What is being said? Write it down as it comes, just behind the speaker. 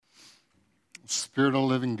Spirit of the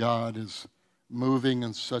living God is moving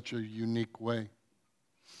in such a unique way.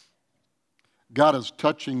 God is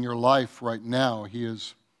touching your life right now. He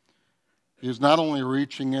is not only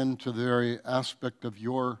reaching into the very aspect of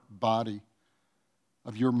your body,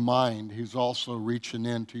 of your mind, He's also reaching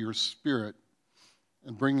into your spirit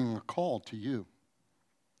and bringing a call to you.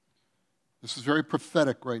 This is very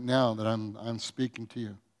prophetic right now that I'm speaking to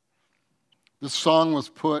you. This song was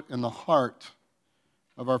put in the heart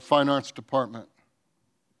of our fine arts department,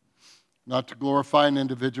 not to glorify an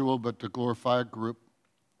individual, but to glorify a group.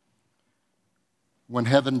 When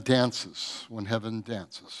heaven dances, when heaven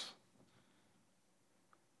dances.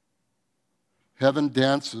 Heaven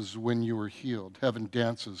dances when you are healed. Heaven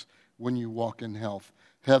dances when you walk in health.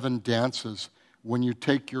 Heaven dances when you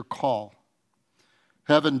take your call.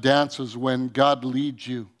 Heaven dances when God leads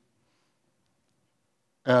you,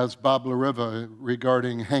 as Bob Lariva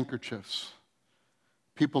regarding handkerchiefs.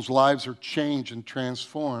 People's lives are changed and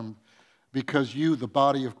transformed because you, the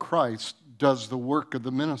body of Christ, does the work of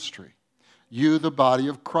the ministry. You, the body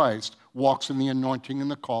of Christ, walks in the anointing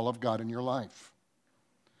and the call of God in your life.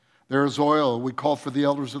 There is oil. We call for the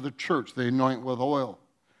elders of the church. They anoint with oil.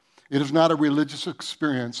 It is not a religious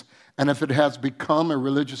experience, and if it has become a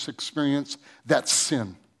religious experience, that's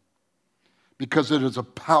sin. Because it is a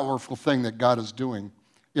powerful thing that God is doing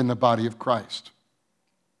in the body of Christ.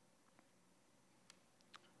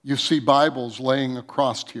 You see Bibles laying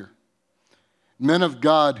across here. Men of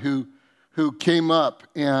God who came up,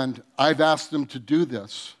 and I've asked them to do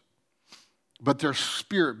this, but their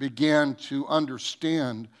spirit began to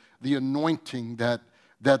understand the anointing that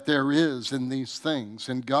there is in these things.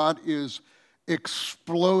 And God is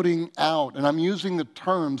exploding out. And I'm using the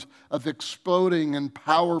terms of exploding and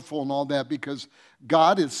powerful and all that because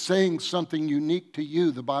God is saying something unique to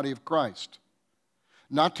you, the body of Christ.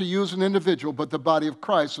 Not to you as an individual, but the body of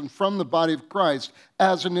Christ. And from the body of Christ,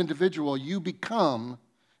 as an individual, you become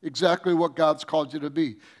exactly what God's called you to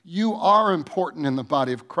be. You are important in the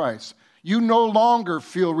body of Christ. You no longer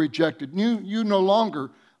feel rejected. You no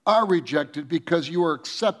longer are rejected because you are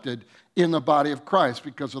accepted in the body of Christ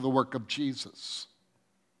because of the work of Jesus.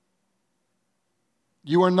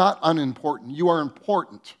 You are not unimportant. You are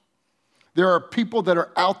important. There are people that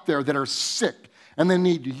are out there that are sick, and they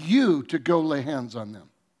need you to go lay hands on them.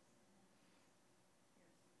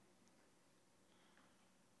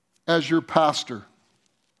 As your pastor,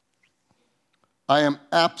 I am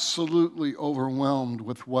absolutely overwhelmed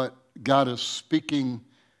with what God is speaking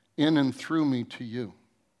in and through me to you.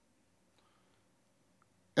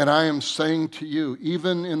 And I am saying to you,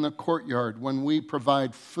 even in the courtyard, when we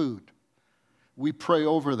provide food, we pray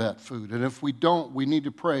over that food. And if we don't, we need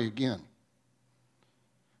to pray again.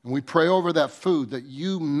 And we pray over that food that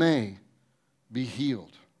you may be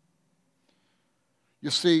healed. You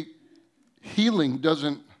see, healing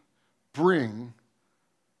doesn't bring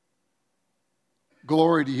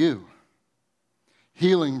glory to you.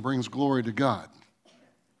 Healing brings glory to God.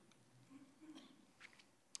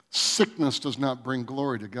 Sickness does not bring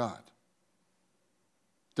glory to God.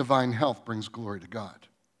 Divine health brings glory to God.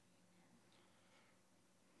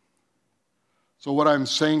 So what I'm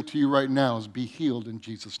saying to you right now is be healed in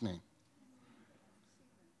Jesus' name.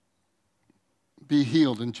 Be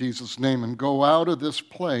healed in Jesus' name and go out of this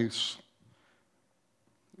place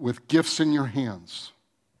with gifts in your hands.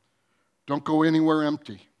 Don't go anywhere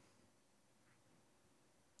empty.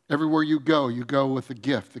 Everywhere you go with a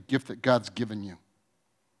gift that God's given you.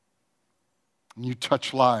 And you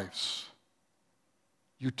touch lives.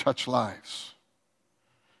 You touch lives.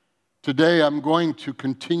 Today I'm going to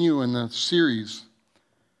continue in the series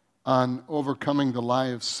on overcoming the lie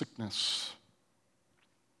of sickness.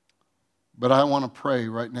 But I want to pray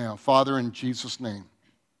right now. Father, in Jesus' name,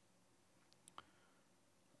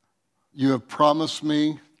 you have promised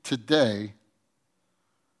me today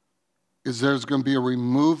is there's going to be a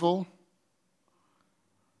removal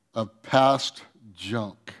of past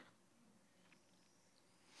junk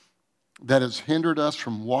that has hindered us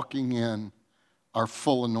from walking in our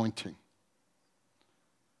full anointing.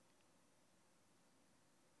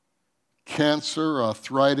 Cancer,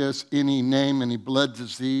 arthritis, any name, any blood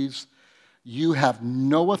disease, you have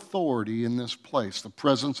no authority in this place. The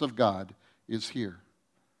presence of God is here.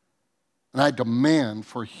 And I demand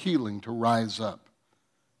for healing to rise up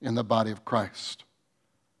in the body of Christ.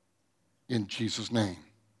 In Jesus' name.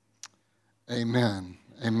 Amen.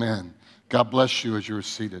 Amen. God bless you as you're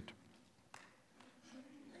seated.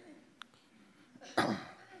 I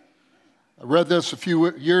read this a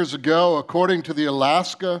few years ago. According to the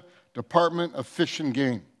Alaska Department of Fish and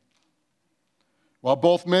Game, while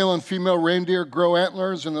both male and female reindeer grow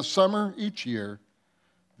antlers in the summer each year,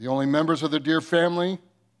 The only members of the deer family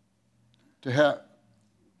to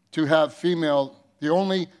have female, the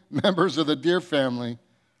only members of the deer family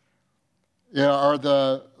are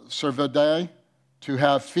the Cervidae. To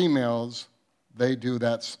have females, they do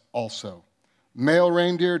that also. Male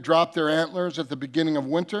reindeer drop their antlers at the beginning of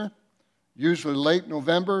winter, usually late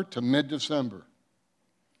November to mid-December.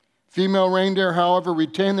 Female reindeer, however,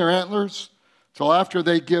 retain their antlers till after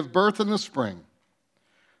they give birth in the spring.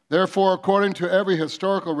 Therefore, according to every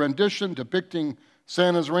historical rendition depicting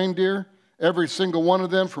Santa's reindeer, every single one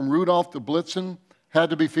of them, from Rudolph to Blitzen, had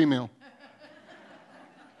to be female.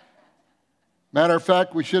 Matter of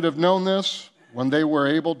fact, we should have known this when they were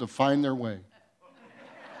able to find their way.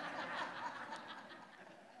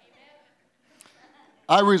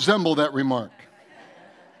 I resemble that remark.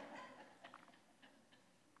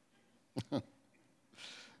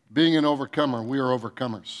 Being an overcomer, we are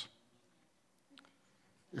overcomers.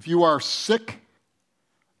 If you are sick,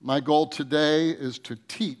 my goal today is to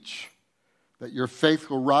teach that your faith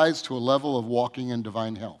will rise to a level of walking in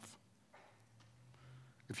divine health.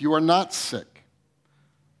 If you are not sick,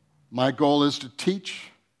 my goal is to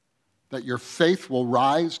teach that your faith will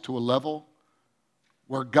rise to a level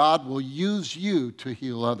where God will use you to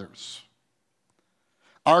heal others.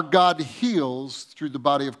 Our God heals through the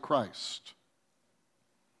body of Christ.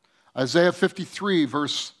 Isaiah 53,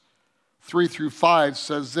 verse 3 through 5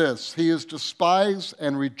 says this: He is despised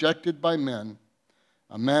and rejected by men,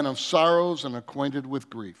 a man of sorrows and acquainted with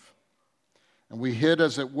grief. And we hid,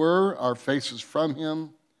 as it were, our faces from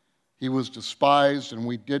him. He was despised, and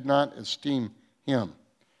we did not esteem him.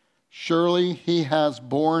 Surely he has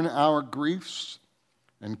borne our griefs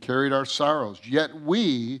and carried our sorrows. Yet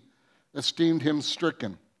we esteemed him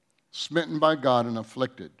stricken, smitten by God, and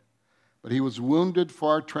afflicted. But he was wounded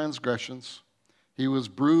for our transgressions. He was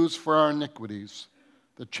bruised for our iniquities.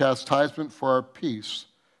 The chastisement for our peace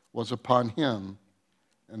was upon him,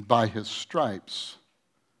 and by his stripes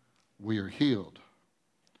we are healed.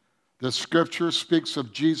 This scripture speaks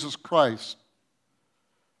of Jesus Christ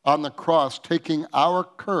on the cross taking our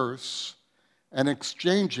curse and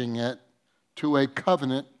exchanging it to a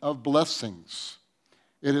covenant of blessings.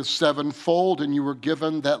 It is sevenfold, and you were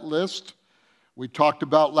given that list. We talked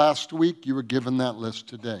about last week, you were given that list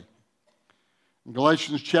today. In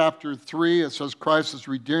Galatians chapter 3, it says, Christ has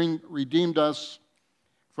redeemed us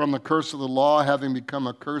from the curse of the law, having become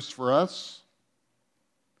a curse for us,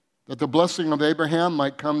 that the blessing of Abraham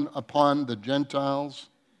might come upon the Gentiles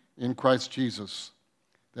in Christ Jesus,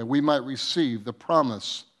 that we might receive the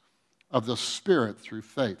promise of the Spirit through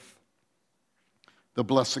faith. The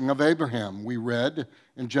blessing of Abraham, we read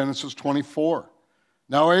in Genesis 24.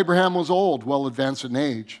 Now Abraham was old, well advanced in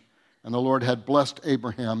age, and the Lord had blessed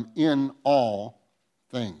Abraham in all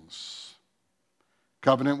things.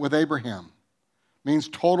 Covenant with Abraham means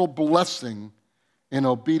total blessing in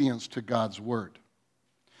obedience to God's word.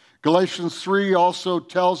 Galatians 3 also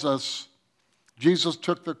tells us Jesus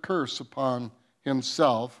took the curse upon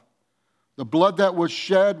himself. The blood that was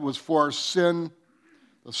shed was for our sin,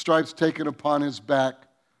 the stripes taken upon his back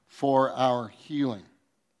for our healing.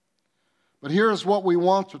 But here's what we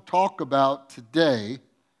want to talk about today.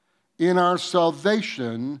 In our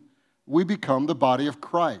salvation, we become the body of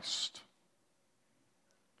Christ.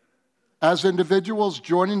 As individuals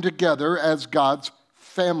joining together as God's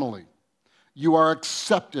family, you are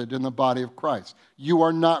accepted in the body of Christ. You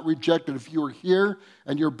are not rejected. If you are here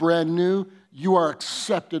and you're brand new, you are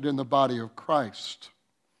accepted in the body of Christ.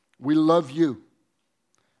 We love you.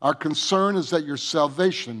 Our concern is that your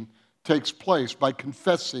salvation takes place by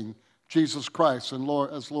confessing Jesus Christ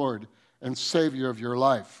as Lord and Savior of your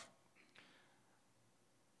life.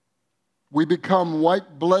 We become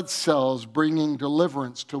white blood cells bringing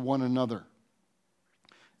deliverance to one another.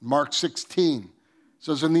 Mark 16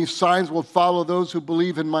 says, and these signs will follow those who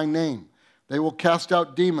believe in my name. They will cast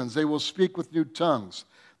out demons. They will speak with new tongues.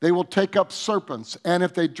 They will take up serpents. And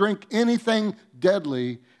if they drink anything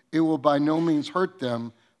deadly, it will by no means hurt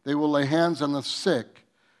them. They will lay hands on the sick,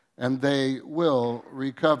 and they will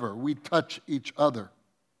recover. We touch each other.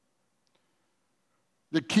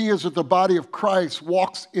 The key is that the body of Christ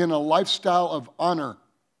walks in a lifestyle of honor,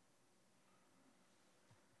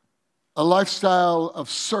 a lifestyle of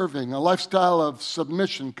serving, a lifestyle of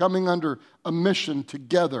submission, coming under a mission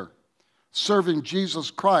together, serving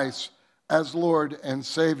Jesus Christ as Lord and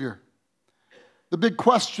Savior. The big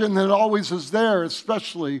question that always is there,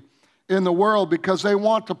 especially in the world, because they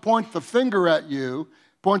want to point the finger at you,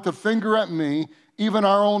 point the finger at me. Even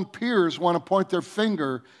our own peers want to point their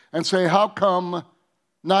finger and say, how come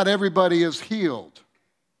not everybody is healed?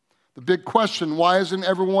 The big question, why isn't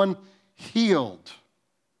everyone healed?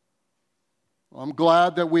 Well, I'm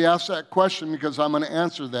glad that we asked that question because I'm going to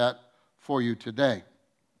answer that for you today.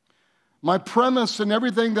 My premise in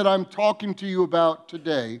everything that I'm talking to you about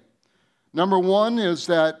today, number one, is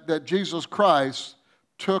that Jesus Christ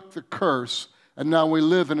took the curse, and now we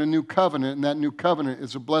live in a new covenant, and that new covenant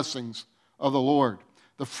is the blessings of the Lord,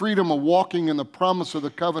 the freedom of walking in the promise of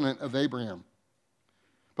the covenant of Abraham.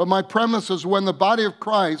 But my premise is when the body of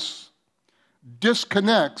Christ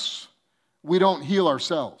disconnects, we don't heal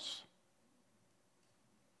ourselves.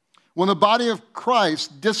 When the body of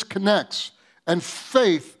Christ disconnects and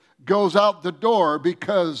faith goes out the door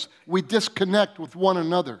because we disconnect with one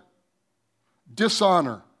another,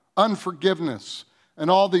 dishonor, unforgiveness, and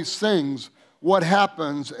all these things, what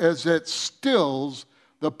happens is it stills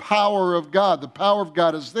the power of God. The power of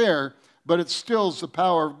God is there, but it stills the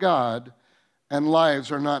power of God, and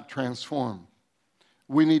lives are not transformed.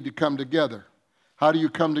 We need to come together. How do you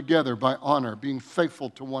come together? By honor, being faithful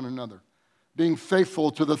to one another, being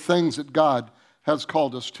faithful to the things that God has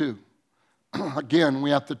called us to. Again,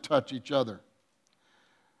 we have to touch each other.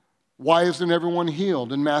 Why isn't everyone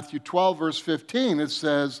healed? In Matthew 12, verse 15, it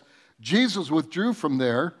says, Jesus withdrew from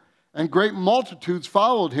there, and great multitudes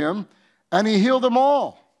followed him, and he healed them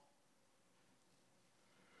all.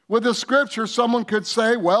 With the scripture, someone could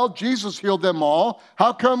say, well, Jesus healed them all.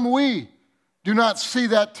 How come we do not see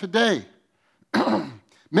that today?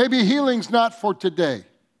 Maybe healing's not for today,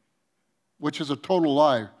 which is a total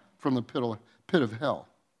lie from the pit of hell.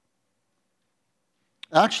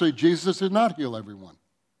 Actually, Jesus did not heal everyone.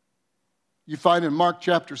 You find in Mark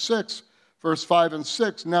chapter 6, verse 5 and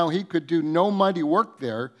 6, now he could do no mighty work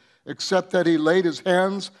there, except that he laid his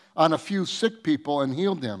hands on a few sick people and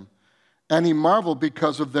healed them. And he marveled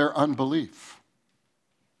because of their unbelief.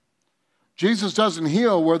 Jesus doesn't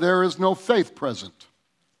heal where there is no faith present.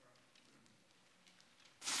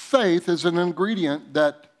 Faith is an ingredient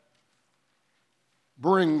that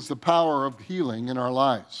brings the power of healing in our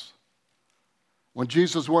lives. When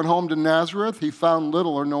Jesus went home to Nazareth, he found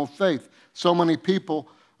little or no faith. So many people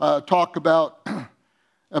talk about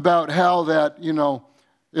how that,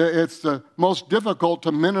 it's the most difficult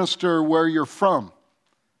to minister where you're from.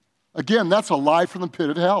 Again, that's a lie from the pit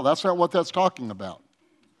of hell. That's not what that's talking about.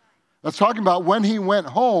 That's talking about when he went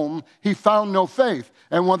home, he found no faith.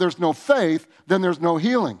 And when there's no faith, then there's no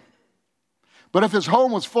healing. But if his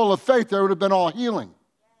home was full of faith, there would have been all healing.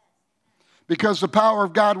 Because the power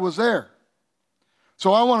of God was there.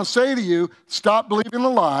 So I want to say to you, stop believing the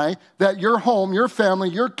lie that your home, your family,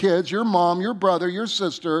 your kids, your mom, your brother, your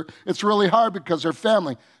sister, it's really hard because they're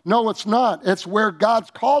family. No, it's not. It's where God's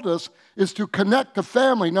called us is to connect to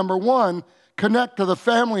family. Number one, connect to the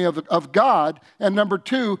family of God. And number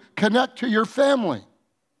two, connect to your family.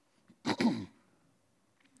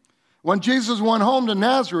 When Jesus went home to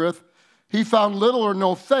Nazareth, he found little or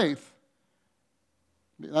no faith.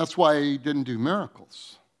 That's why he didn't do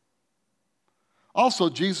miracles. Also,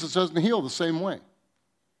 Jesus doesn't heal the same way.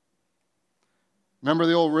 Remember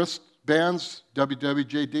the old wristbands,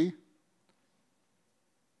 WWJD?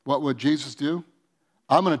 What would Jesus do?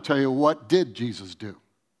 I'm going to tell you what did Jesus do.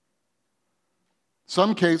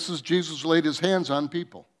 Some cases, Jesus laid his hands on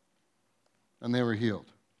people, and they were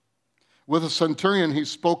healed. With a centurion, he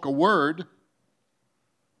spoke a word.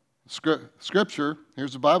 Scripture,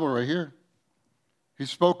 here's the Bible right here. He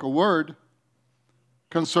spoke a word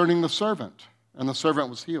concerning the servant, and the servant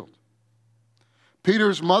was healed.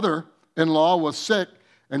 Peter's mother-in-law was sick,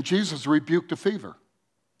 and Jesus rebuked a fever.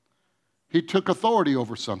 He took authority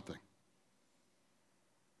over something.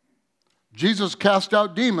 Jesus cast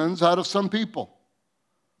out demons out of some people.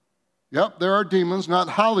 Yep, there are demons, not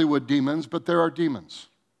Hollywood demons, but there are demons.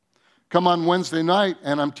 Come on Wednesday night,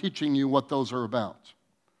 and I'm teaching you what those are about.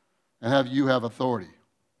 And you have authority.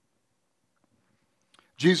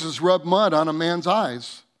 Jesus rubbed mud on a man's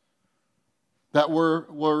eyes that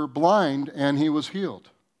were blind, and he was healed.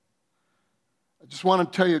 I just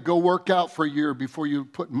want to tell you, go work out for a year before you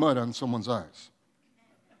put mud on someone's eyes.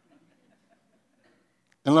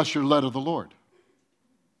 Unless you're led of the Lord.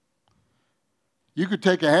 You could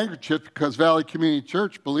take a handkerchief, because Valley Community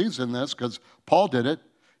Church believes in this, because Paul did it.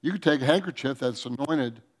 You could take a handkerchief that's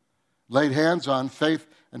anointed, laid hands on, faith,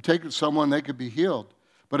 and take it to someone, they could be healed.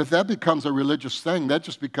 But if that becomes a religious thing, that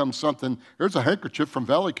just becomes something, here's a handkerchief from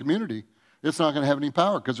Valley Community. It's not going to have any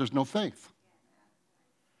power because there's no faith.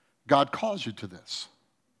 God calls you to this.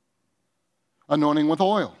 Anointing with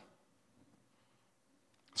oil.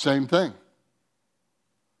 Same thing.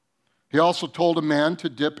 He also told a man to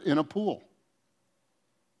dip in a pool.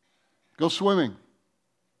 Go swimming.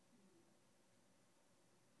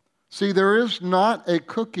 See, there is not a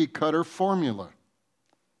cookie cutter formula.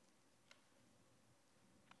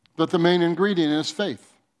 But the main ingredient is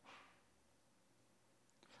faith.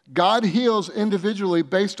 God heals individually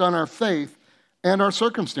based on our faith and our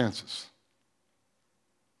circumstances.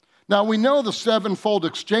 Now, we know the sevenfold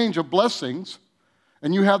exchange of blessings,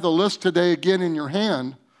 and you have the list today again in your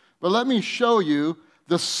hand, but let me show you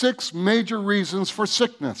the 6 major reasons for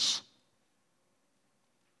sickness.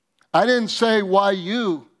 I didn't say why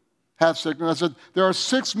you have sickness. I said there are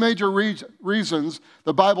 6 major reasons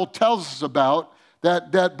the Bible tells us about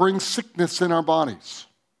that brings sickness in our bodies.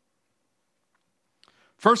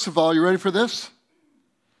 First of all, you ready for this?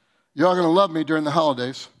 Y'all going to love me during the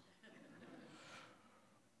holidays.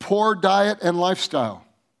 Poor diet and lifestyle,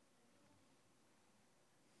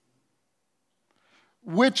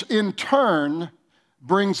 which in turn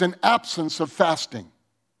brings an absence of fasting.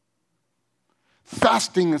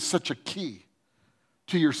 Fasting is such a key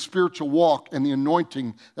to your spiritual walk and the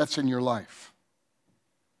anointing that's in your life.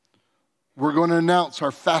 We're going to announce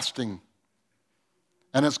our fasting,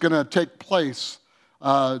 and it's going to take place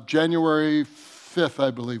January 5th, I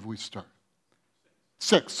believe we start.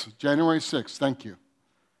 6th, January 6th, thank you.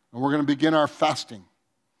 And we're going to begin our fasting.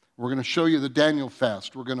 We're going to show you the Daniel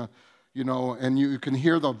fast. We're going to, and you can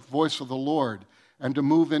hear the voice of the Lord and to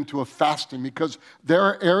move into a fasting, because there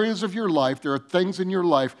are areas of your life, there are things in your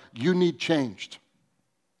life you need changed.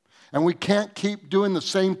 And we can't keep doing the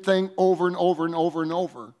same thing over and over and over and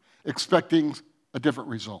over, expecting a different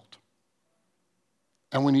result.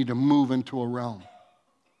 And we need to move into a realm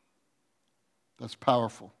that's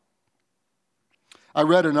powerful. I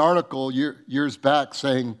read an article years back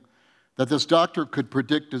saying that this doctor could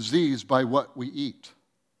predict disease by what we eat.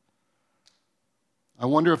 I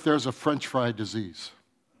wonder if there's a French fry disease.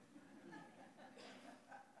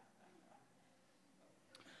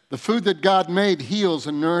 The food that God made heals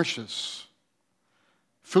and nourishes.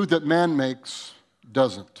 Food that man makes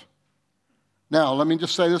doesn't. Now, let me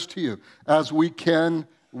just say this to you. As we can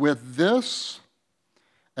with this,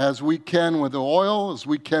 as we can with oil, as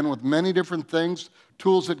we can with many different things,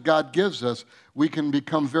 tools that God gives us, we can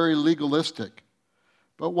become very legalistic.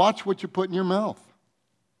 But watch what you put in your mouth.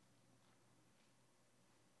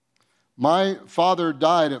 My father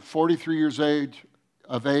died at 43 years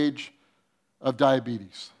of age of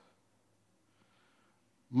diabetes.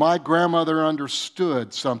 My grandmother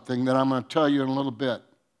understood something that I'm going to tell you in a little bit.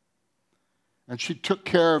 And she took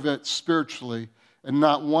care of it spiritually. And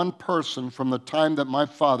not one person from the time that my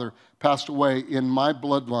father passed away in my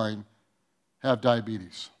bloodline have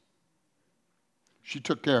diabetes. She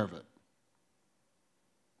took care of it.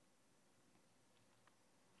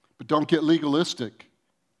 But don't get legalistic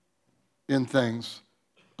in things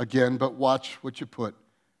again, but watch what you put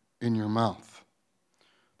in your mouth.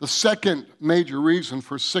 The second major reason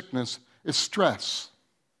for sickness is stress.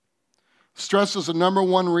 Stress is the number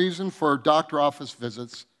one reason for doctor office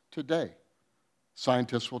visits today.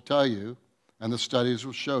 Scientists will tell you, and the studies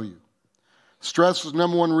will show you. Stress is the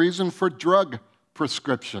number one reason for drug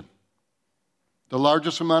prescription. The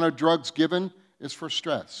largest amount of drugs given is for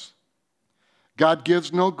stress. God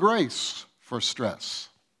gives no grace for stress.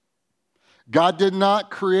 God did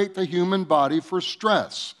not create the human body for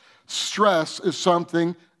stress. Stress is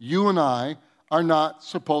something you and I are not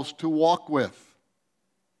supposed to walk with.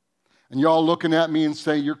 And y'all looking at me and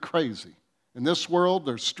say, you're crazy. In this world,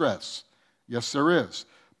 there's stress. Yes, there is.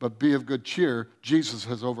 But be of good cheer. Jesus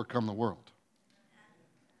has overcome the world.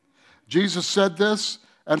 Jesus said this,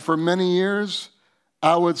 and for many years,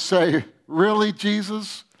 I would say, really,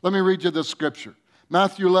 Jesus? Let me read you this scripture.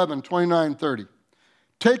 Matthew 11, 29, 30.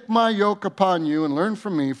 Take my yoke upon you and learn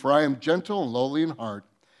from me, for I am gentle and lowly in heart,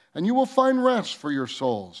 and you will find rest for your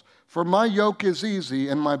souls. For my yoke is easy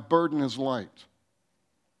and my burden is light.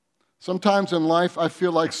 Sometimes in life, I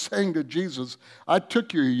feel like saying to Jesus, I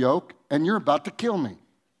took your yoke and you're about to kill me.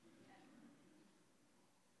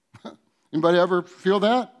 Anybody ever feel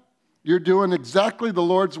that? You're doing exactly the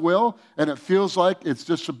Lord's will and it feels like it's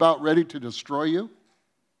just about ready to destroy you?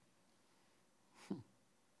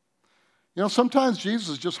 You know, sometimes Jesus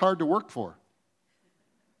is just hard to work for.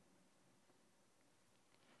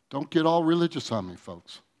 Don't get all religious on me,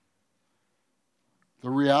 folks. The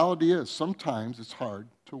reality is sometimes it's hard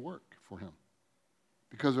to work for him.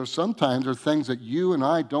 Because sometimes there are things that you and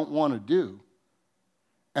I don't want to do,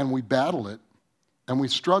 and we battle it, and we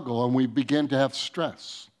struggle, and we begin to have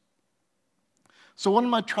stress. So what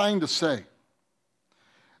am I trying to say?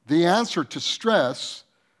 The answer to stress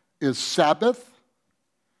is Sabbath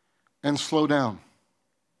and slow down.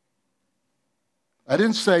 I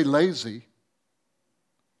didn't say lazy.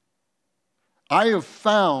 I have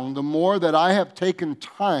found the more that I have taken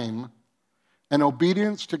time and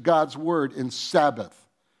obedience to God's word in Sabbath,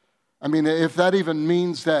 I mean, if that even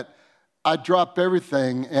means that I drop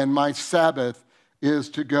everything and my Sabbath is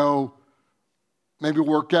to go maybe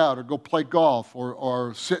work out or go play golf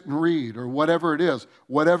or sit and read or whatever it is,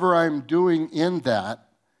 whatever I'm doing in that,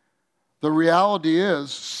 the reality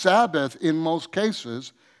is Sabbath in most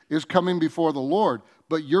cases is coming before the Lord.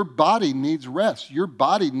 But your body needs rest. Your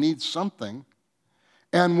body needs something.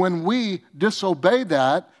 And when we disobey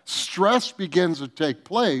that, stress begins to take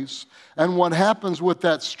place. And what happens with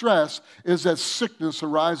that stress is that sickness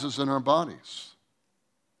arises in our bodies.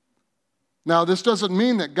 Now, this doesn't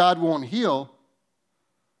mean that God won't heal,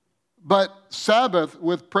 but Sabbath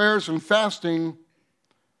with prayers and fasting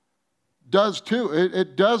does too.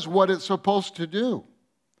 It does what it's supposed to do.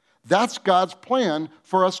 That's God's plan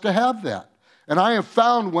for us to have that. And I have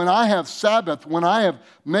found when I have Sabbath, when I have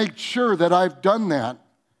made sure that I've done that,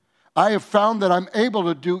 I have found that I'm able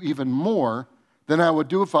to do even more than I would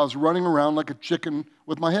do if I was running around like a chicken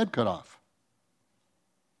with my head cut off.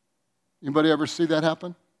 Anybody ever see that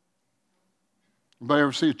happen? Anybody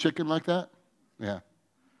ever see a chicken like that? Yeah.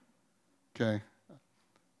 Okay.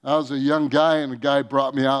 I was a young guy, and a guy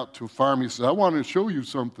brought me out to a farm. He said, I want to show you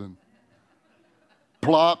something.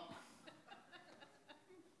 Plop.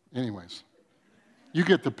 Anyways, you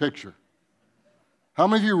get the picture. How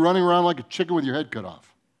many of you are running around like a chicken with your head cut off?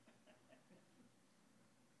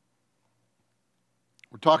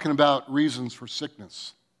 We're talking about reasons for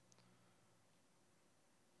sickness.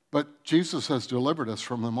 But Jesus has delivered us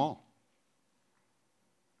from them all.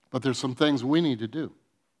 But there's some things we need to do.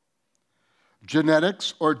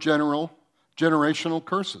 Genetics or generational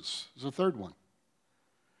curses is a third one.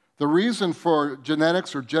 The reason for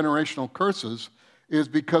genetics or generational curses is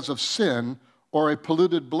because of sin or a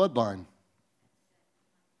polluted bloodline.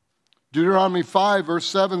 Deuteronomy 5, verse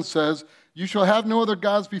 7 says, you shall have no other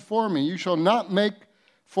gods before me. You shall not make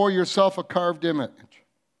for yourself a carved image,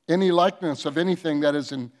 any likeness of anything that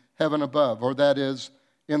is in heaven above, or that is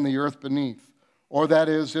in the earth beneath, or that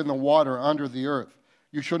is in the water under the earth.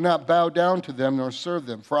 You shall not bow down to them nor serve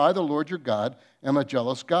them. For I, the Lord your God, am a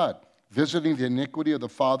jealous God, visiting the iniquity of the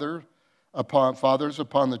fathers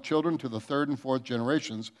upon the children to the third and fourth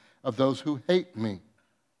generations of those who hate me,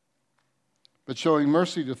 but showing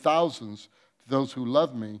mercy to thousands, to those who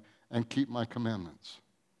love me and keep my commandments.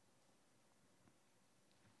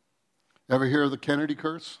 Ever hear of the Kennedy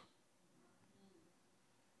curse?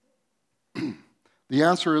 The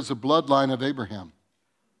answer is the bloodline of Abraham.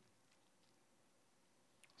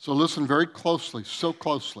 So listen very closely, so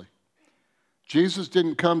closely. Jesus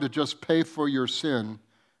didn't come to just pay for your sin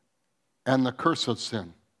and the curse of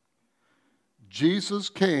sin. Jesus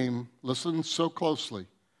came, listen so closely,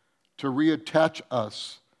 to reattach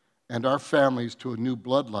us and our families to a new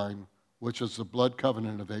bloodline, which is the blood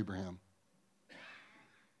covenant of Abraham.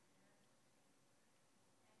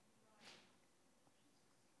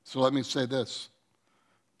 So let me say this.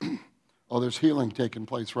 Oh, there's healing taking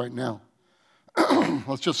place right now.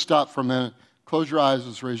 Let's just stop for a minute. Close your eyes,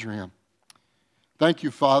 just raise your hand. Thank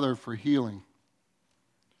you, Father, for healing.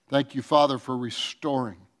 Thank you, Father, for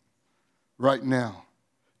restoring right now.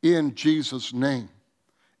 In Jesus' name.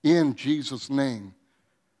 In Jesus' name,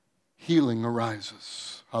 healing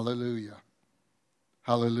arises. Hallelujah.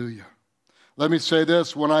 Hallelujah. Let me say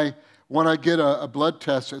this. When I get a blood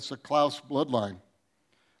test, it's a Klaus bloodline.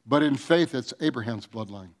 But in faith, it's Abraham's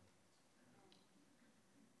bloodline.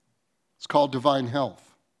 It's called divine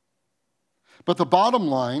health. But the bottom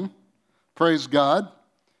line, praise God,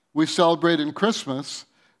 we celebrate in Christmas,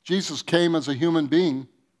 Jesus came as a human being,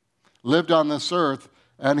 lived on this earth,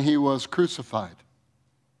 and he was crucified.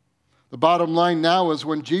 The bottom line now is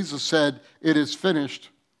when Jesus said, it is finished,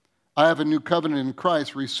 I have a new covenant in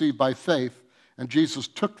Christ received by faith, and Jesus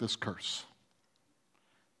took this curse.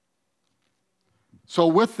 So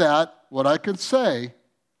with that, what I can say,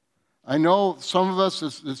 I know some of us,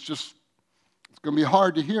 it's going to be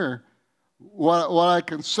hard to hear. What I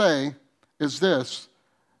can say is this,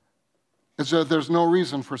 is that there's no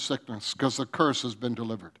reason for sickness because the curse has been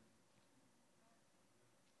delivered.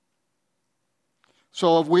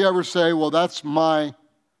 So if we ever say, well, that's my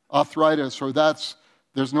arthritis, or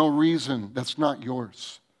there's no reason, that's not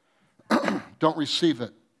yours. Don't receive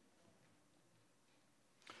it.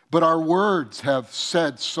 But our words have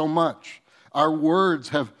said so much. Our words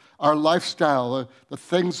have, our lifestyle, the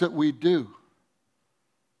things that we do.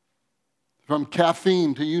 From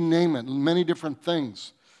caffeine to you name it, many different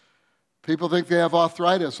things. People think they have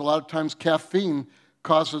arthritis. A lot of times caffeine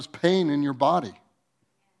causes pain in your body.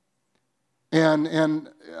 And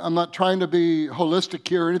I'm not trying to be holistic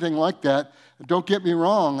here or anything like that. Don't get me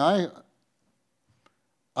wrong. I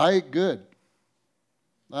ate good.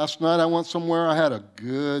 Last night I went somewhere, I had a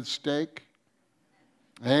good steak.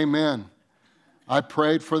 Amen. I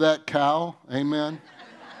prayed for that cow. Amen.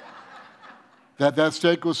 That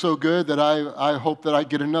steak was so good that I hope that I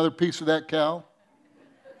get another piece of that cow.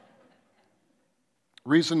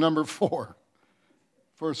 Reason number 4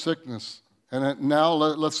 for sickness. And now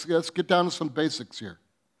let's get down to some basics here.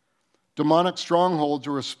 Demonic strongholds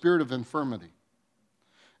are a spirit of infirmity.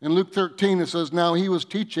 In Luke 13, it says, "Now he was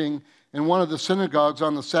teaching in one of the synagogues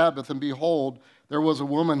on the Sabbath, and behold, there was a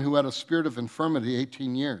woman who had a spirit of infirmity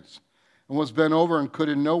 18 years, and was bent over and could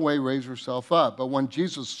in no way raise herself up. But when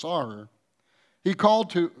Jesus saw her, he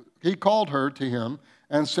called her to him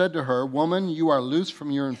and said to her, 'Woman, you are loosed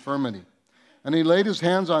from your infirmity.' And he laid his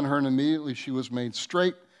hands on her, and immediately she was made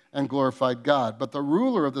straight and glorified God. But the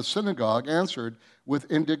ruler of the synagogue answered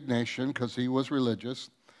with indignation," because he was religious,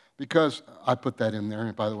 because, I put that in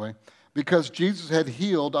there, by the way, because Jesus had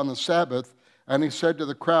healed on the Sabbath, and he said to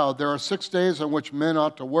the crowd, "There are 6 days on which men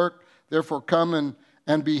ought to work, therefore come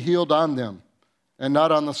and be healed on them, and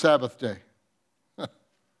not on the Sabbath day."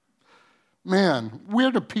 Man,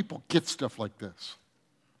 where do people get stuff like this?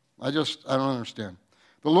 I don't understand.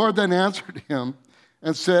 The Lord then answered him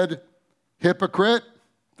and said, "Hypocrite,"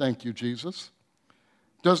 thank you, Jesus,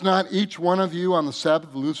 "does not each one of you on the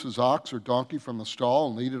Sabbath loose his ox or donkey from the stall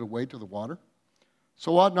and lead it away to the water?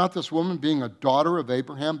 So ought not this woman, being a daughter of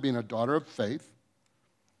Abraham, being a daughter of faith,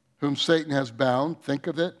 whom Satan has bound, think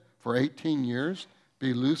of it, for 18 years,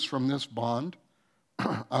 be loosed from this bond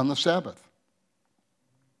on the Sabbath?"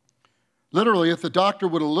 Literally, if the doctor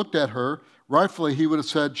would have looked at her, rightfully he would have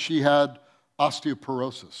said she had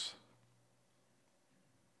osteoporosis.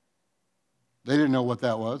 They didn't know what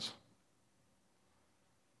that was.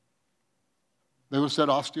 They would have said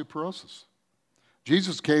osteoporosis.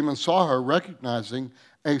 Jesus came and saw her, recognizing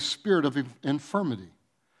a spirit of infirmity.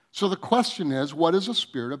 So the question is, what is a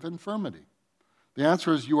spirit of infirmity? The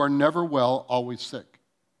answer is, you are never well, always sick.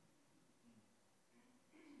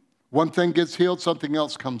 One thing gets healed, something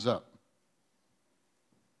else comes up.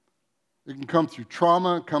 It can come through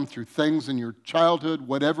trauma, come through things in your childhood,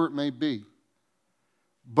 whatever it may be.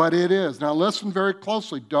 But it is. Now listen very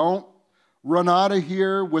closely. Don't run out of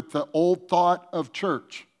here with the old thought of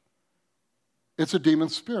church. It's a demon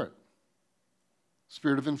spirit.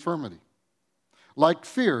 Spirit of infirmity. Like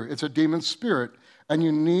fear, it's a demon spirit, and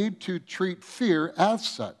you need to treat fear as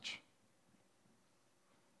such.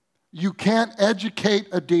 You can't educate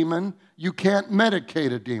a demon. You can't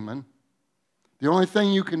medicate a demon. The only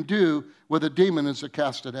thing you can do with a demon is to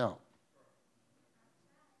cast it out.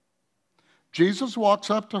 Jesus walks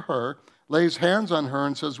up to her, lays hands on her,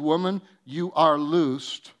 and says, "Woman, you are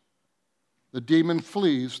loosed." The demon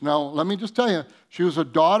flees. Now, let me just tell you, she was a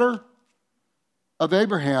daughter of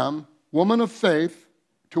Abraham, woman of faith,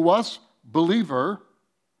 to us, believer.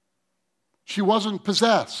 She wasn't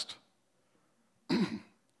possessed.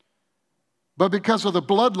 But because of the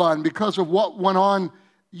bloodline, because of what went on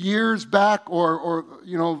years back or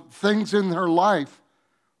things in her life,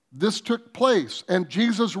 this took place, and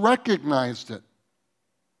Jesus recognized it.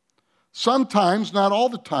 Sometimes, not all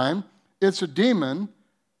the time, it's a demon.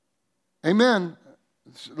 Amen.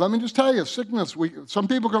 Let me just tell you, sickness, some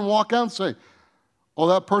people can walk out and say, "Oh,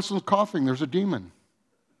 that person's coughing, there's a demon."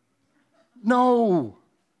 No.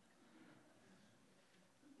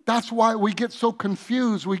 That's why we get so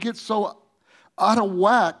confused, we get so out of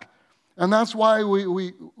whack, and that's why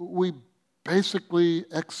we basically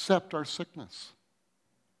accept our sickness.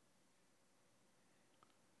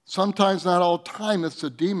 Sometimes, not all the time, it's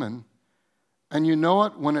a demon, and you know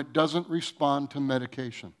it when it doesn't respond to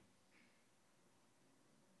medication.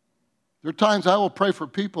 There are times I will pray for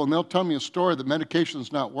people, and they'll tell me a story that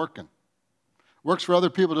medication's not working. Works for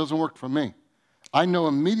other people, doesn't work for me. I know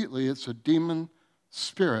immediately it's a demon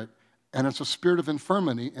spirit, and it's a spirit of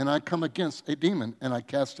infirmity, and I come against a demon, and I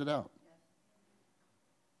cast it out.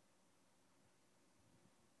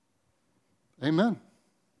 Amen.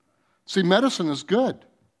 See, medicine is good.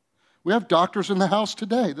 We have doctors in the house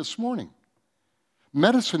today, this morning.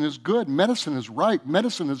 Medicine is good. Medicine is right.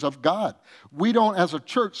 Medicine is of God. We don't, as a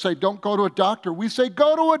church, say, "Don't go to a doctor." We say,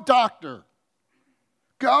 "Go to a doctor.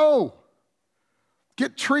 Go.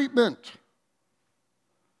 Get treatment."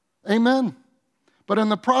 Amen. But in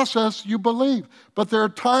the process, you believe. But there are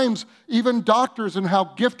times, even doctors and how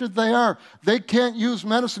gifted they are, they can't use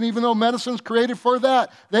medicine, even though medicine's created for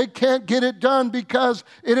that. They can't get it done because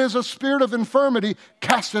it is a spirit of infirmity.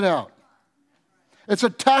 Cast it out. It's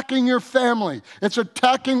attacking your family. It's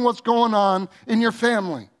attacking what's going on in your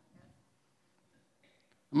family.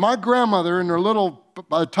 My grandmother,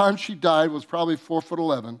 by the time she died, was probably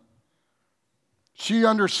 4'11". She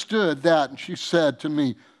understood that, and she said to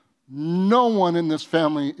me, no one in this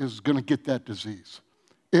family is going to get that disease.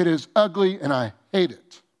 It is ugly, and I hate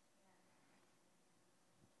it.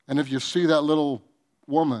 And if you see that little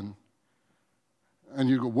woman, and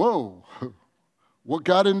you go, whoa, what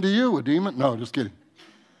got into you, a demon? No, just kidding.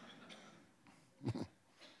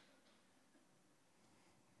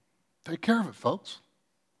 Take care of it, folks.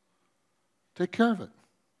 Take care of it.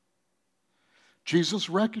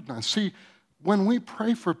 Jesus recognized. See, when we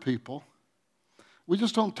pray for people, we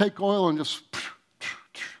just don't take oil and just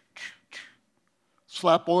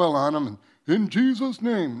slap oil on them and in Jesus'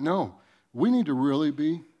 name. No, we need to really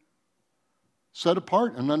be set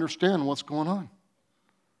apart and understand what's going on.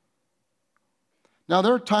 Now,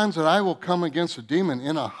 there are times that I will come against a demon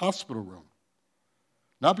in a hospital room.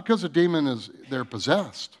 Not because the demon they're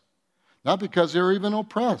possessed. Not because they're even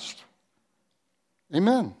oppressed.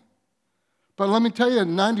 Amen. But let me tell you,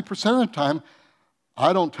 90% of the time,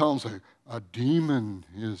 I don't tell them, say, a demon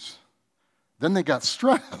is. Then they got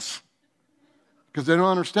stress because they don't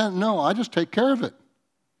understand. No, I just take care of it.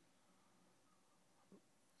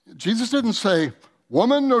 Jesus didn't say,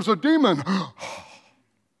 woman, there's a demon.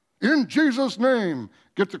 In Jesus' name,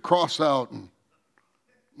 get the cross out.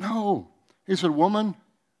 No. He said, woman,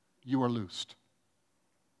 you are loosed.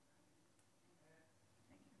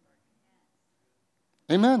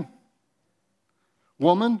 Amen.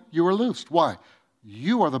 Woman, you are loosed. Why?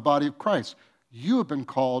 You are the body of Christ. You have been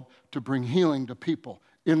called to bring healing to people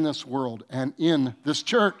in this world and in this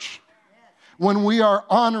church. When we are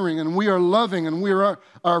honoring and we are loving and we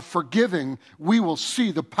are forgiving, we will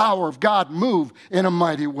see the power of God move in a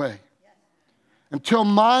mighty way. Until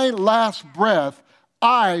my last breath,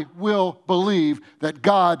 I will believe that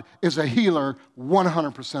God is a healer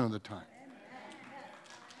 100% of the time.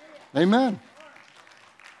 Amen.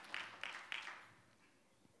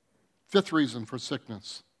 Fifth reason for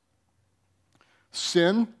sickness: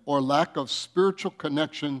 sin or lack of spiritual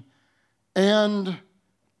connection and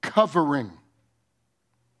covering.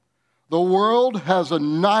 The world has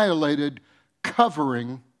annihilated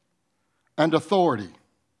covering and authority.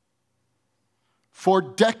 For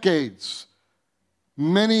decades,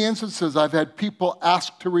 many instances, I've had people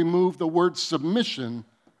ask to remove the word submission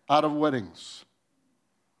out of weddings.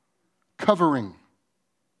 Covering.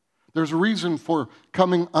 There's a reason for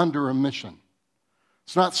coming under a mission.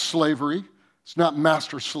 It's not slavery. It's not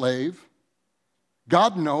master-slave.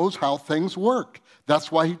 God knows how things work.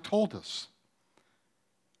 That's why he told us.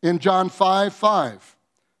 In John 5:5,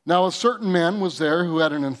 now a certain man was there who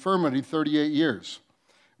had an infirmity 38 years.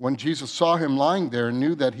 When Jesus saw him lying there and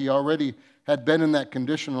knew that he already had been in that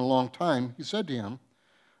condition a long time, he said to him,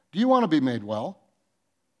 do you want to be made well?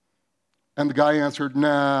 And the guy answered,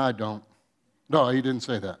 nah, I don't. No, he didn't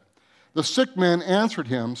say that. The sick man answered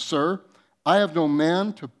him, sir, I have no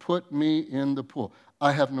man to put me in the pool.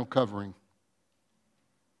 I have no covering.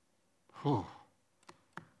 Whew.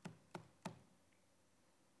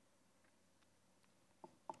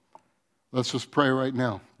 Let's just pray right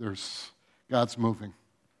now. God's moving.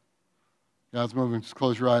 God's moving. Just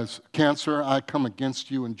close your eyes. Cancer, I come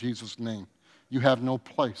against you in Jesus' name. You have no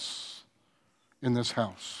place in this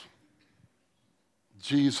house.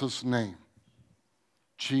 Jesus' name.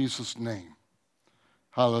 Jesus' name.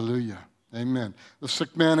 Hallelujah. Amen. The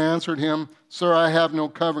sick man answered him, sir, I have no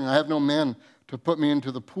covering. I have no man to put me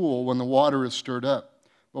into the pool when the water is stirred up.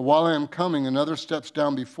 But while I am coming, another steps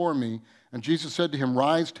down before me. And Jesus said to him,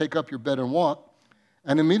 rise, take up your bed and walk.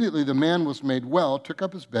 And immediately the man was made well, took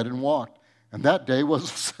up his bed and walked. And that day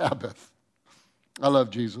was the Sabbath. I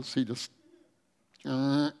love Jesus. He just,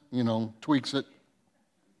 tweaks it.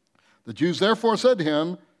 The Jews therefore said to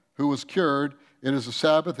him, who was cured, it is a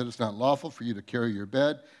Sabbath, it is not lawful for you to carry your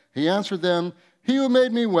bed. He answered them, he who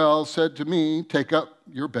made me well said to me, take up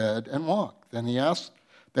your bed and walk. Then they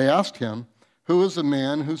asked him, who is the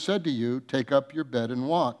man who said to you, take up your bed and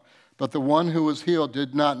walk? But the one who was healed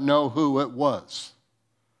did not know who it was,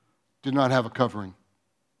 did not have a covering.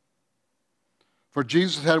 For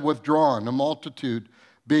Jesus had withdrawn, a multitude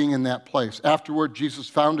being in that place. Afterward, Jesus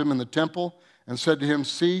found him in the temple and said to him,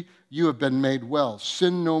 see, you have been made well.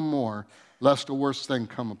 Sin no more, lest a worse thing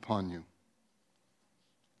come upon you.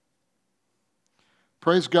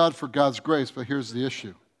 Praise God for God's grace, but here's the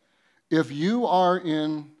issue. If you are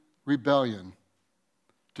in rebellion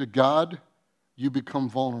to God, you become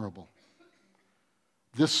vulnerable.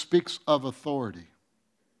 This speaks of authority.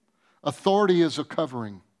 Authority is a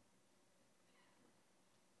covering.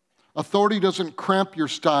 Authority doesn't cramp your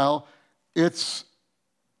style. It's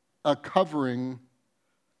a covering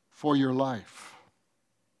for your life.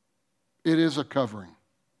 It is a covering.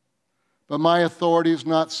 But my authority is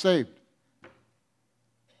not saved.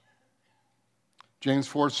 James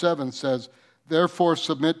 4:7 says, therefore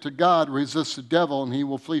submit to God, resist the devil, and he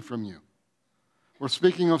will flee from you. We're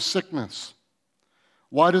speaking of sickness.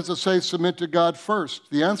 Why does it say submit to God first?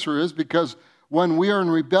 The answer is because when we are in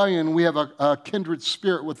rebellion, we have a kindred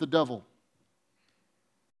spirit with the devil.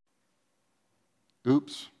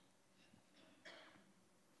 Oops.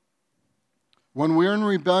 When we're in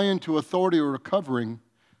rebellion to authority or covering,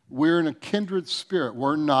 we're in a kindred spirit.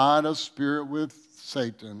 We're not a spirit with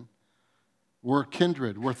Satan. We're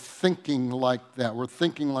kindred. We're thinking like that. We're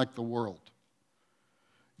thinking like the world.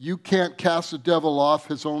 You can't cast the devil off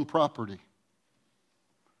his own property.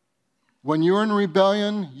 When you're in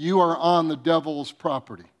rebellion, you are on the devil's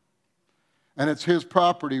property. And it's his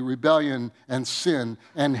property, rebellion and sin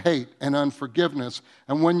and hate and unforgiveness.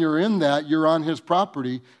 And when you're in that, you're on his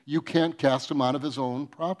property. You can't cast him out of his own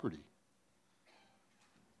property.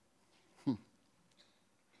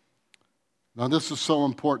 Now, this is so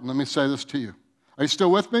important. Let me say this to you. Are you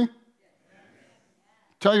still with me? Yes.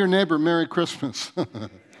 Tell your neighbor, Merry Christmas.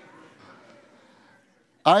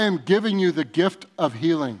 I am giving you the gift of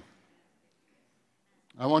healing.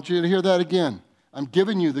 I want you to hear that again. I'm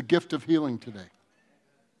giving you the gift of healing today.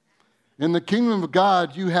 In the kingdom of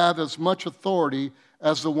God, you have as much authority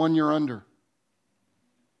as the one you're under.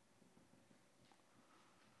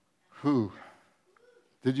 Who?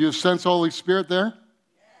 Did you sense Holy Spirit there?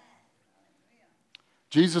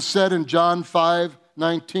 Jesus said in John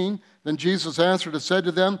 5:19, then Jesus answered and said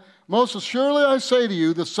to them, most assuredly I say to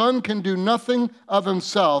you, the Son can do nothing of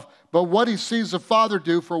himself, but what he sees the Father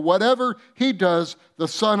do, for whatever he does, the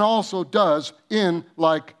Son also does in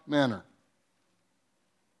like manner.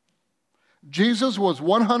 Jesus was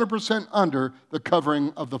 100% under the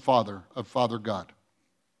covering of the Father, of Father God.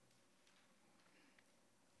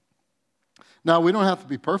 Now, we don't have to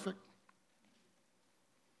be perfect,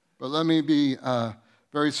 but let me be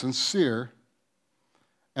very sincere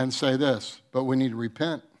and say this, but we need to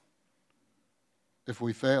repent if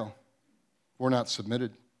we fail. We're not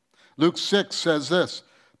submitted. Luke 6 says this,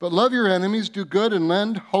 but love your enemies, do good and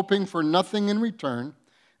lend, hoping for nothing in return,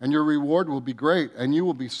 and your reward will be great, and you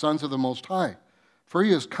will be sons of the Most High. For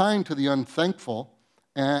he is kind to the unthankful,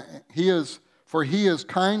 and he is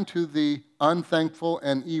kind to the unthankful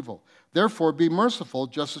and evil. Therefore be merciful,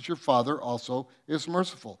 just as your Father also is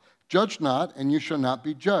merciful. Judge not, and you shall not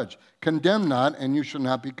be judged. Condemn not, and you shall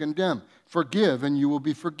not be condemned. Forgive, and you will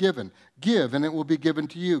be forgiven. Give, and it will be given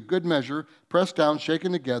to you. Good measure, pressed down,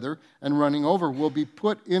 shaken together, and running over, will be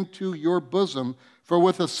put into your bosom. For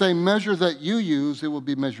with the same measure that you use, it will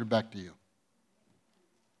be measured back to you.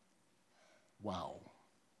 Wow.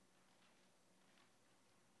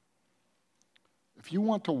 If you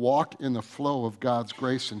want to walk in the flow of God's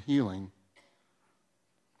grace and healing,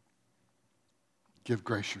 give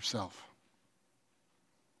grace yourself.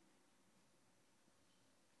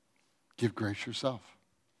 Give grace yourself.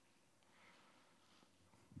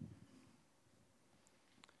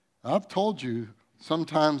 I've told you,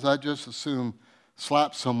 sometimes I just assume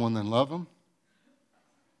slap someone than love them.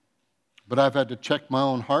 But I've had to check my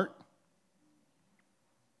own heart.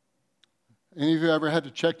 Any of you ever had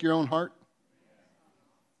to check your own heart?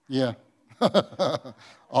 Yeah.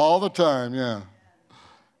 All the time, yeah.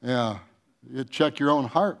 Yeah. You check your own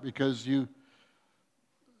heart because you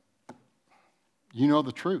know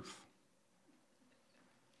the truth.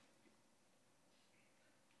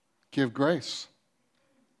 Give grace.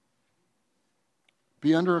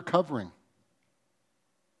 Be under a covering.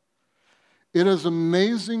 It is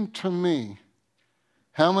amazing to me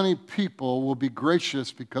how many people will be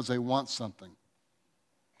gracious because they want something.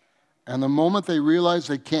 And the moment they realize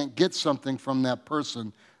they can't get something from that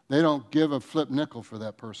person, they don't give a flip nickel for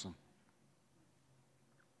that person.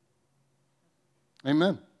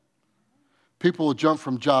 Amen. People will jump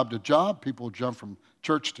from job to job. People will jump from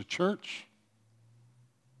church to church.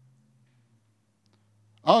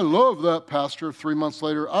 I love that pastor. 3 months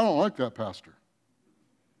later, I don't like that pastor.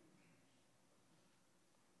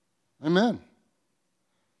 Amen.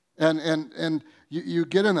 And you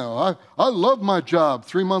get in there. I love my job.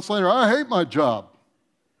 3 months later, I hate my job.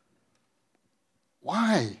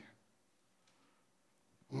 Why?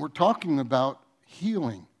 We're talking about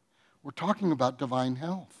healing. We're talking about divine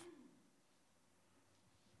health.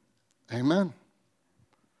 Amen.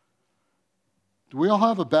 Do we all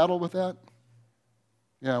have a battle with that?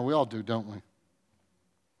 Yeah, we all do, don't we?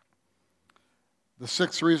 The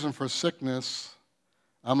sixth reason for sickness,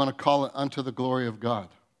 I'm going to call it unto the glory of God.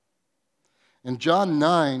 In John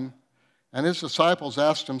 9, and his disciples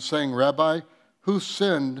asked him, saying, Rabbi, who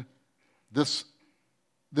sinned, this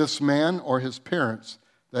man or his parents,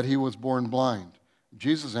 that he was born blind?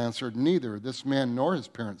 Jesus answered, neither this man nor his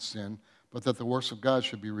parents sinned, but that the works of God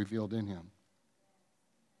should be revealed in him.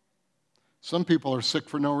 Some people are sick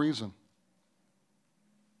for no reason,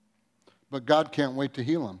 but God can't wait to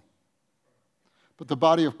heal them. But the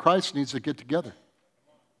body of Christ needs to get together.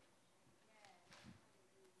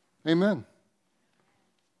 Amen.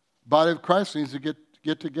 Body of Christ needs to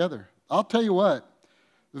get together. I'll tell you what,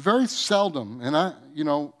 very seldom,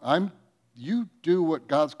 and you do what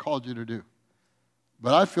God's called you to do.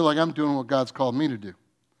 But I feel like I'm doing what God's called me to do.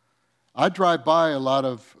 I drive by a lot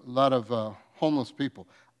of homeless people.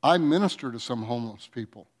 I minister to some homeless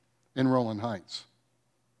people in Rowland Heights.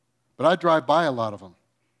 But I drive by a lot of them.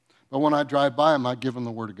 But when I drive by them, I give them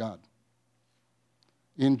the Word of God.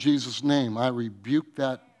 In Jesus' name, I rebuke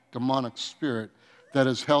that demonic spirit that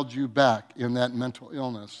has held you back in that mental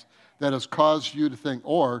illness, that has caused you to think,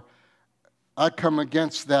 or I come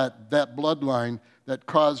against that bloodline that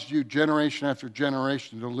caused you generation after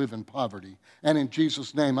generation to live in poverty. And in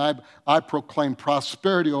Jesus' name, I proclaim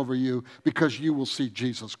prosperity over you because you will see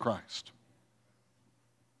Jesus Christ.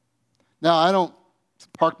 Now, I don't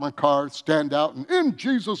park my car, stand out, and in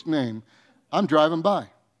Jesus' name, I'm driving by.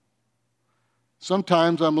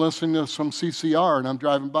 Sometimes I'm listening to some CCR and I'm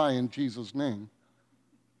driving by in Jesus' name.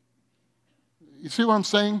 You see what I'm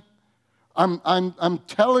saying? I'm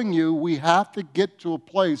telling you, we have to get to a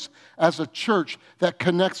place as a church that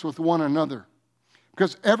connects with one another.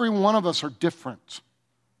 Because every one of us are different.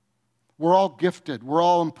 We're all gifted. We're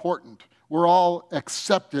all important. We're all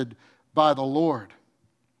accepted by the Lord.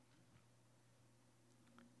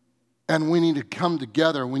 And we need to come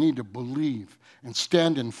together. We need to believe and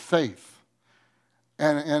stand in faith.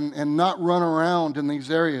 And not run around in these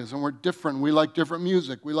areas. And we're different. We like different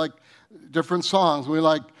music. We like different songs. We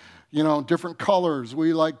like, different colors.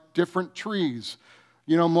 We like different trees.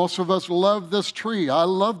 Most of us love this tree. I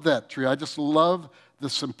love that tree. I just love the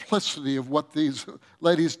simplicity of what these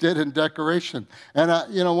ladies did in decoration.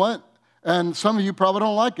 And you know what? And some of you probably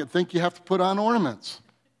don't like it, think you have to put on ornaments.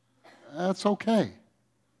 That's okay.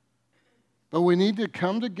 But we need to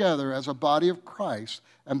come together as a body of Christ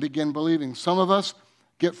and begin believing. Some of us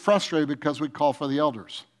get frustrated because we call for the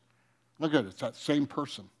elders. Look at it, it's that same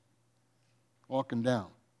person walking down.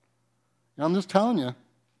 I'm just telling you,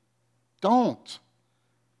 don't.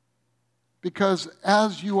 Because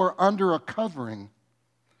as you are under a covering,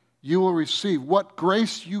 you will receive. What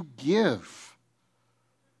grace you give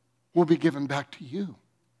will be given back to you.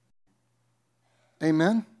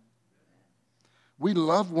 Amen? We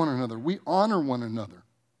love one another. We honor one another.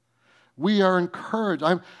 We are encouraged.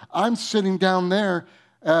 I'm sitting down there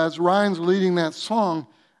as Ryan's leading that song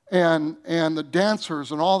and the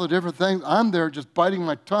dancers and all the different things. I'm there just biting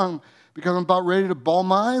my tongue because I'm about ready to bawl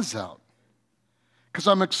my eyes out. Because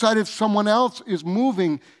I'm excited someone else is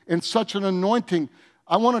moving in such an anointing.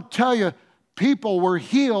 I want to tell you, people were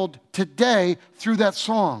healed today through that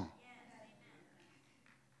song.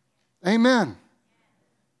 Amen.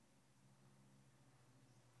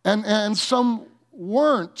 And some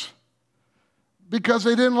weren't because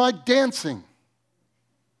they didn't like dancing.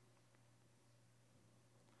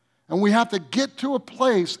 And we have to get to a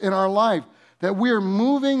place in our life that we are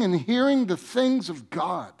moving and hearing the things of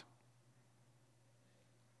God.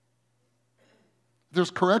 If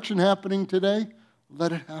there's correction happening today,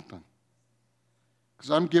 let it happen.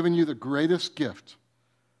 Because I'm giving you the greatest gift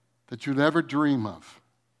that you'd ever dream of,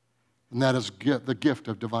 and that is the gift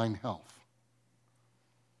of divine health.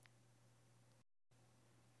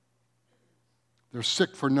 They're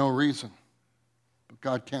sick for no reason, but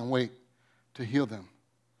God can't wait to heal them.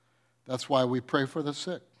 That's why we pray for the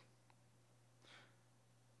sick.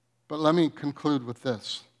 But let me conclude with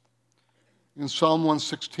this. In Psalm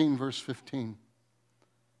 116, verse 15,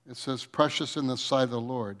 it says, "Precious in the sight of the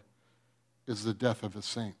Lord is the death of his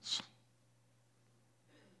saints."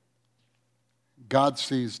 God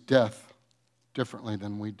sees death differently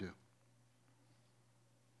than we do.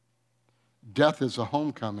 Death is a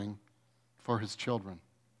homecoming for his children.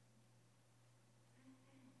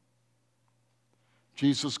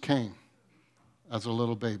 Jesus came as a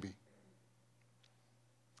little baby.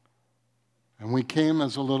 And we came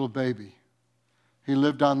as a little baby. He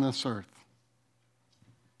lived on this earth.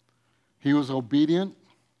 He was obedient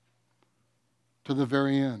to the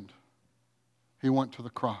very end. He went to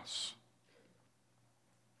the cross.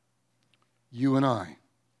 You and I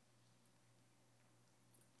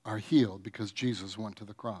are healed because Jesus went to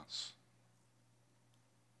the cross.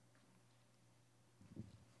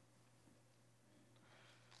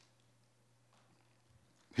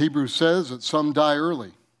 Hebrews says that some die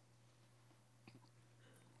early.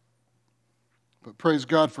 But praise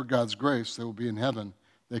God for God's grace. They will be in heaven.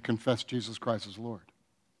 They confess Jesus Christ as Lord.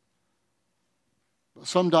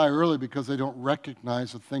 Some die early because they don't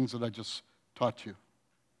recognize the things that I just taught you.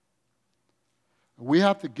 We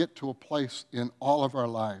have to get to a place in all of our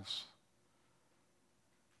lives.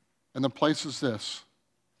 And the place is this.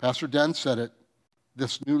 Pastor Dan said it,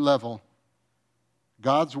 this new level.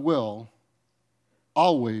 God's will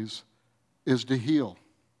always is to heal.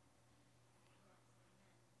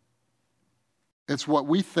 It's what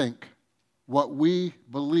we think, what we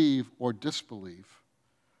believe or disbelieve,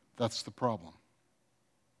 that's the problem.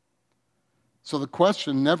 So the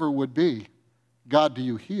question never would be, God, do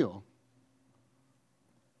you heal?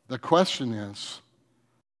 The question is,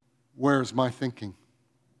 where's my thinking?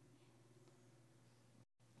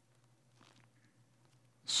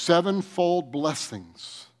 7-fold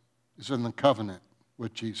blessings is in the covenant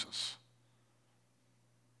with Jesus.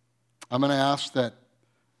 I'm going to ask that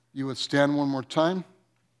you would stand one more time.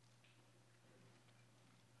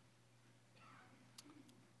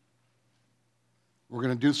 We're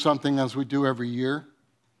going to do something as we do every year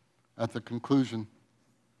at the conclusion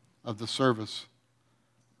of the service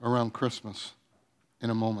around Christmas in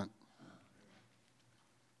a moment.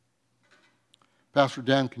 Pastor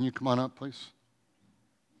Dan, can you come on up, please?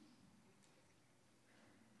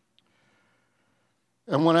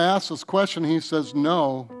 And when I ask this question, he says,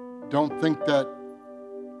 no, don't think that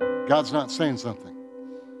God's not saying something.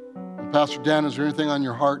 And Pastor Dan, is there anything on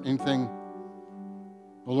your heart, anything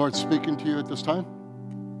the Lord's speaking to you at this time?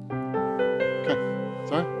 Okay,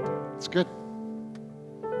 sorry, it's good.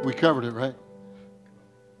 We covered it, right?